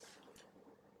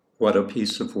What a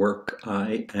Piece of Work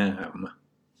I Am,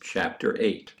 Chapter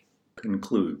 8,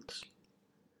 concludes.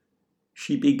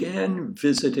 She began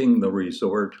visiting the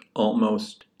resort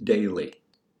almost daily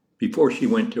before she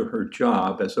went to her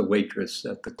job as a waitress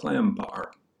at the Clam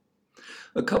Bar.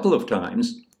 A couple of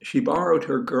times, she borrowed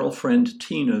her girlfriend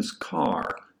Tina's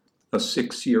car, a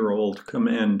 6-year-old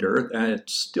Commander that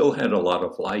still had a lot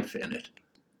of life in it.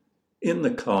 In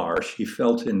the car, she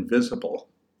felt invisible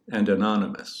and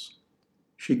anonymous.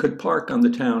 She could park on the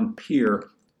town pier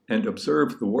and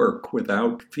observe the work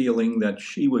without feeling that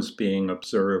she was being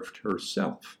observed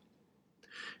herself.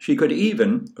 She could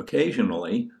even,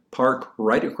 occasionally, park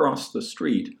right across the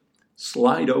street,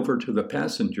 slide over to the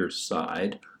passenger's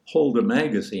side, hold a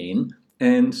magazine,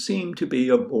 and seem to be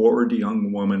a bored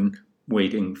young woman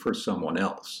waiting for someone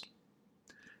else.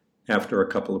 After a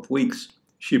couple of weeks,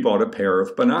 she bought a pair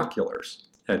of binoculars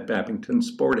at Babington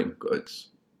Sporting Goods.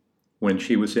 When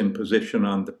she was in position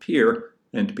on the pier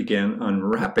and began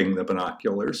unwrapping the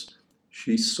binoculars,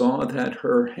 she saw that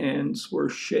her hands were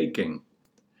shaking,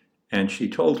 and she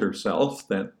told herself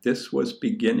that this was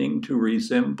beginning to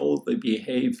resemble the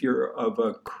behavior of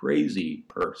a crazy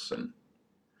person.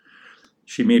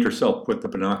 She made herself put the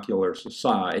binoculars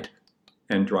aside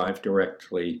and drive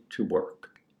directly to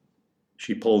work.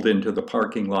 She pulled into the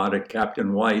parking lot at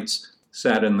Captain White's,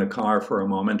 sat in the car for a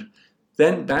moment,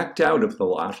 then backed out of the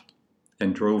lot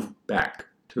and drove back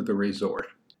to the resort.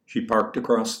 She parked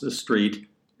across the street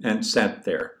and sat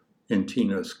there in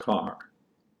Tina's car.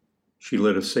 She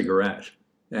lit a cigarette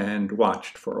and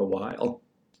watched for a while,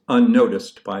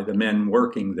 unnoticed by the men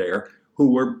working there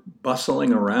who were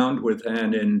bustling around with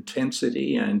an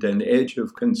intensity and an edge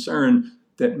of concern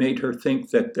that made her think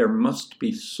that there must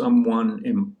be someone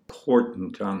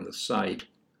important on the site,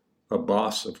 a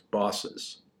boss of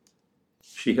bosses.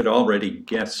 She had already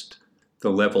guessed the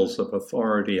levels of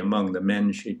authority among the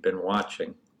men she'd been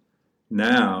watching.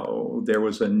 Now there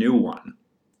was a new one,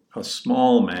 a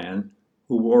small man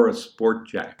who wore a sport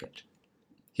jacket.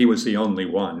 He was the only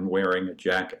one wearing a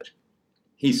jacket.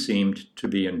 He seemed to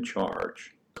be in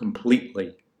charge,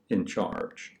 completely in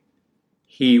charge.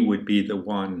 He would be the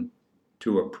one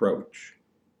to approach.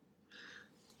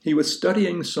 He was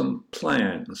studying some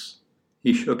plans.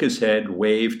 He shook his head,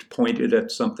 waved, pointed at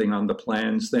something on the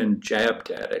plans, then jabbed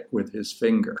at it with his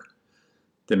finger.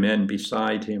 The men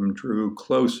beside him drew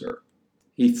closer.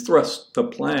 He thrust the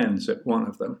plans at one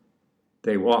of them.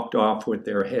 They walked off with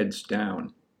their heads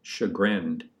down,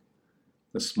 chagrined.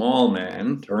 The small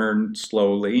man turned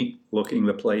slowly, looking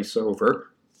the place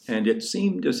over, and it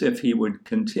seemed as if he would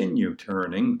continue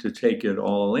turning to take it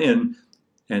all in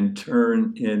and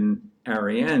turn in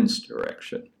Ariane's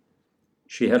direction.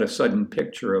 She had a sudden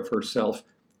picture of herself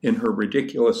in her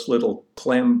ridiculous little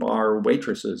Clam Bar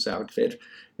waitress's outfit,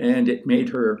 and it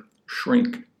made her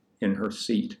shrink in her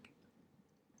seat.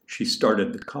 She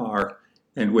started the car,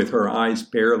 and with her eyes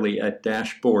barely at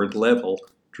dashboard level,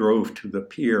 drove to the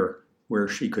pier where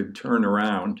she could turn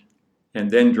around,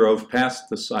 and then drove past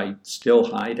the site, still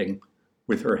hiding,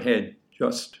 with her head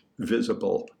just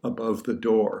visible above the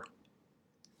door.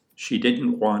 She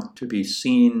didn't want to be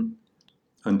seen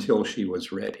until she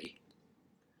was ready.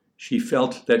 She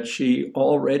felt that she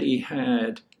already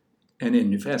had an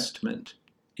investment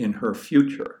in her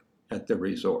future at the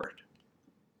resort.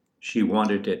 She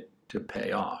wanted it to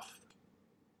pay off.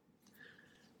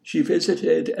 She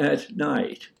visited at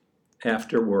night,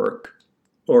 after work,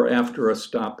 or after a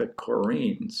stop at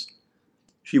Corinne's.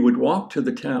 She would walk to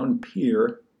the town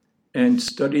pier and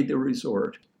study the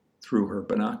resort through her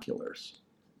binoculars.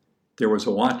 There was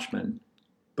a watchman,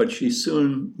 but she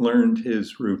soon learned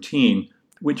his routine,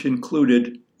 which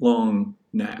included long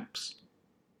naps.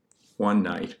 One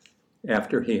night,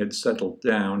 after he had settled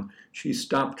down, she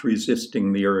stopped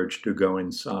resisting the urge to go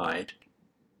inside.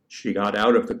 She got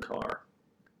out of the car,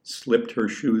 slipped her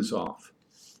shoes off,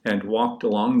 and walked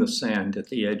along the sand at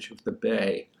the edge of the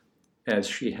bay, as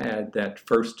she had that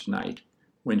first night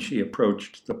when she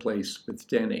approached the place with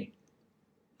Denny.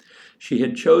 She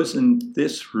had chosen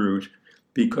this route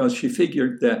because she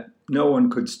figured that no one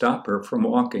could stop her from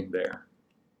walking there,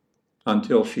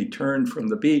 until she turned from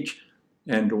the beach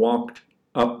and walked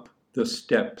up the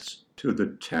steps to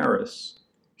the terrace.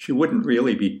 She wouldn't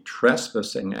really be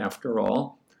trespassing after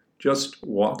all, just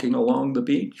walking along the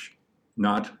beach,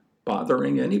 not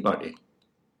bothering anybody.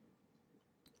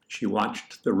 She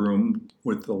watched the room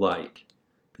with the light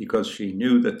because she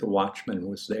knew that the watchman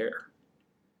was there.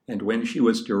 And when she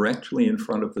was directly in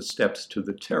front of the steps to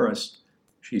the terrace,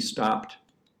 she stopped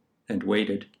and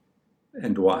waited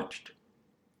and watched.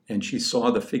 And she saw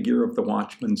the figure of the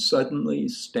watchman suddenly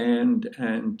stand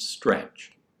and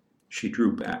stretch. She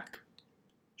drew back.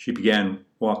 She began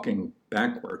walking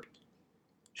backward.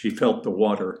 She felt the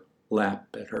water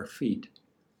lap at her feet.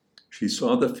 She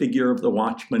saw the figure of the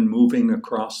watchman moving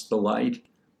across the light,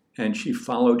 and she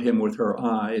followed him with her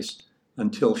eyes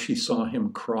until she saw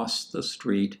him cross the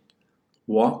street,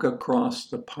 walk across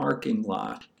the parking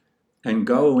lot, and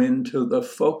go into the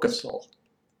Forecastle,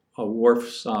 a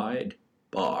wharfside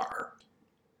bar.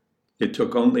 It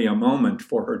took only a moment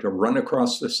for her to run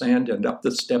across the sand and up the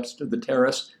steps to the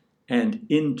terrace and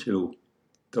into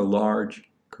the large,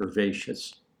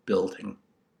 curvaceous building.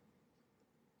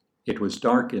 It was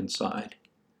dark inside,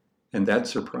 and that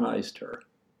surprised her.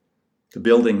 The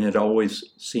building had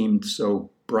always seemed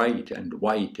so bright and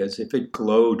white, as if it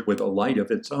glowed with a light of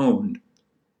its own.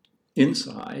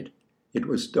 Inside, it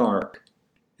was dark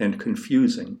and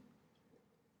confusing.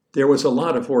 There was a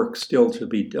lot of work still to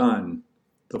be done.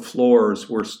 The floors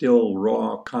were still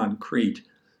raw concrete.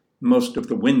 Most of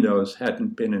the windows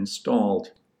hadn't been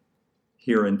installed.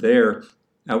 Here and there,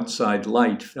 outside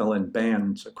light fell in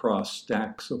bands across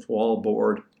stacks of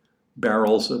wallboard,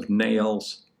 barrels of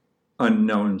nails,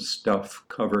 unknown stuff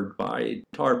covered by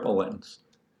tarpaulins.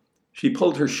 She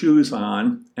pulled her shoes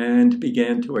on and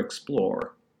began to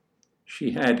explore.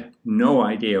 She had no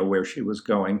idea where she was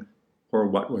going or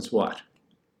what was what.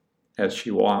 As she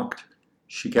walked,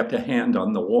 she kept a hand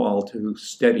on the wall to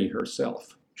steady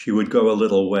herself. She would go a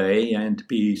little way and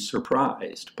be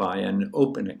surprised by an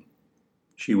opening.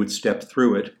 She would step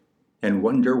through it and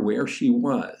wonder where she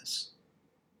was.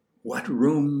 What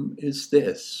room is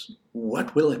this?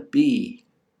 What will it be?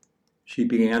 She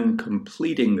began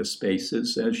completing the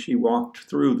spaces as she walked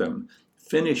through them,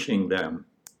 finishing them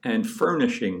and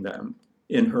furnishing them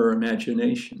in her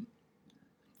imagination.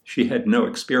 She had no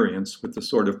experience with the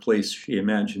sort of place she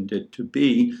imagined it to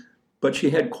be, but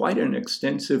she had quite an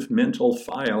extensive mental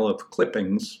file of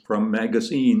clippings from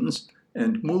magazines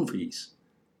and movies.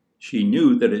 She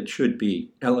knew that it should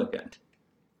be elegant,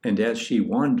 and as she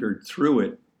wandered through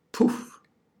it, poof,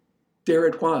 there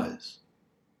it was,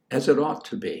 as it ought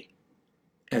to be,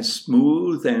 as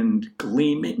smooth and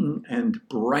gleaming and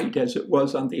bright as it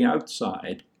was on the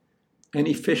outside. An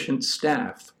efficient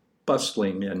staff,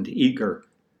 bustling and eager,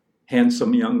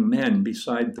 handsome young men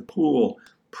beside the pool,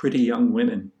 pretty young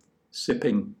women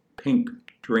sipping pink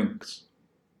drinks.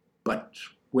 But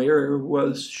where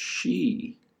was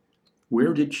she?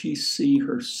 Where did she see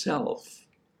herself?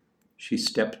 She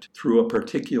stepped through a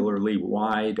particularly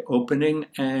wide opening,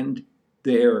 and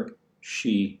there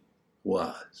she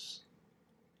was.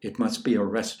 It must be a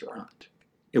restaurant.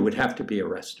 It would have to be a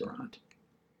restaurant.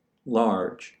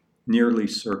 Large, nearly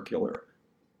circular,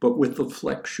 but with the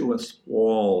flexuous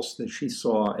walls that she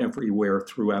saw everywhere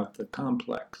throughout the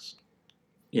complex.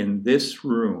 In this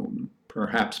room,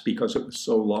 perhaps because it was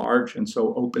so large and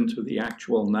so open to the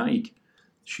actual night,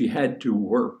 she had to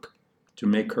work to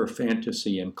make her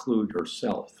fantasy include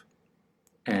herself.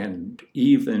 And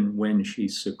even when she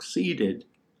succeeded,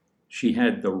 she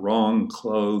had the wrong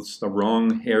clothes, the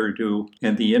wrong hairdo,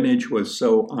 and the image was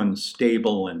so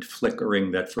unstable and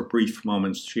flickering that for brief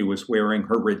moments she was wearing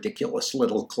her ridiculous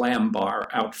little clam bar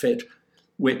outfit,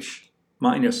 which,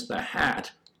 minus the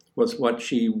hat, was what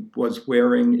she was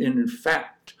wearing in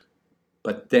fact.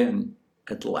 But then,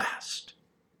 at last,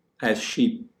 as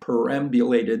she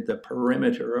perambulated the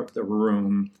perimeter of the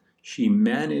room, she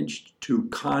managed to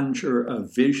conjure a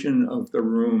vision of the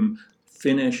room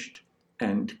finished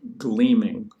and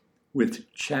gleaming,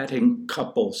 with chatting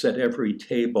couples at every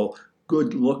table,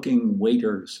 good-looking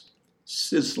waiters,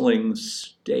 sizzling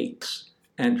steaks,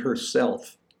 and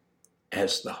herself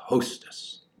as the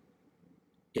hostess.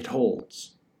 It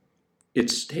holds.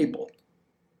 It's stable.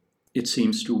 It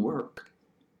seems to work.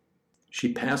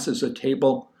 She passes a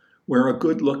table where a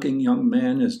good-looking young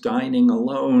man is dining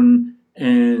alone,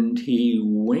 and he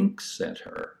winks at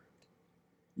her.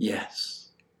 Yes.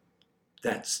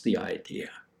 That's the idea.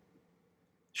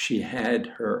 She had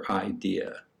her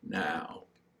idea now.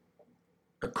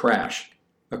 A crash,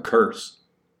 a curse.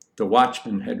 The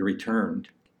watchman had returned.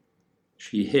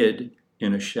 She hid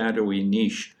in a shadowy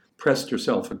niche, pressed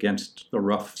herself against the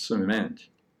rough cement.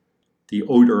 The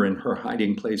odor in her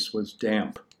hiding place was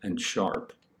damp and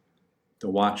sharp.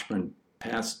 The watchman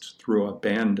passed through a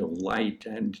band of light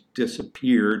and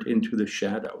disappeared into the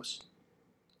shadows.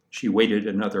 She waited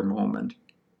another moment,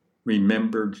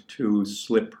 remembered to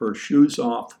slip her shoes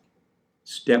off,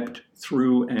 stepped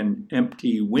through an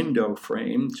empty window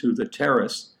frame to the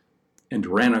terrace, and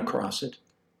ran across it,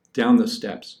 down the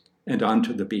steps, and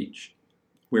onto the beach,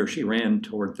 where she ran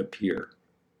toward the pier,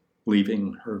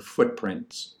 leaving her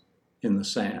footprints in the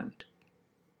sand.